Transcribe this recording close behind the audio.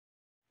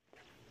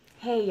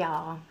Hey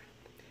y'all,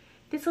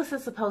 this was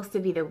supposed to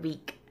be the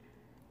week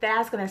that I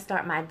was going to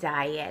start my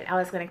diet. I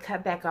was going to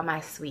cut back on my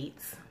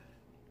sweets.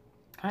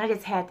 I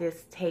just had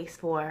this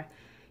taste for,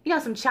 you know,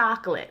 some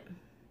chocolate.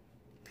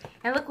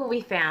 And look what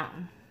we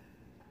found.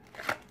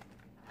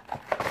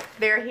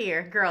 They're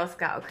here, Girl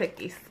Scout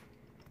cookies.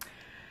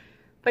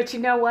 But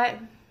you know what? I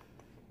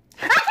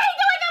can't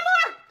do it no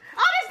more!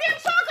 All this damn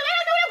chocolate,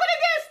 I don't know what I'm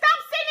gonna do! Stop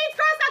sending these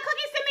Girl Scout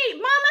cookies to me!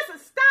 Mama,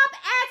 stop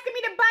asking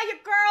me to buy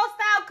your Girl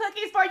Scout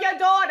cookies for your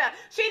daughter!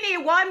 She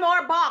need one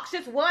more box,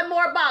 just one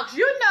more box.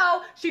 You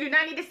know she do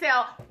not need to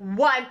sell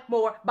one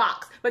more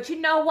box. But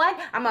you know what?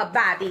 I'm gonna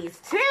buy these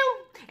too,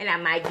 and I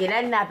might get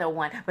another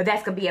one, but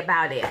that's gonna be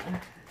about it.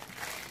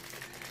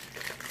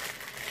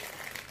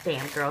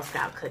 Damn Girl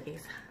Scout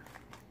cookies.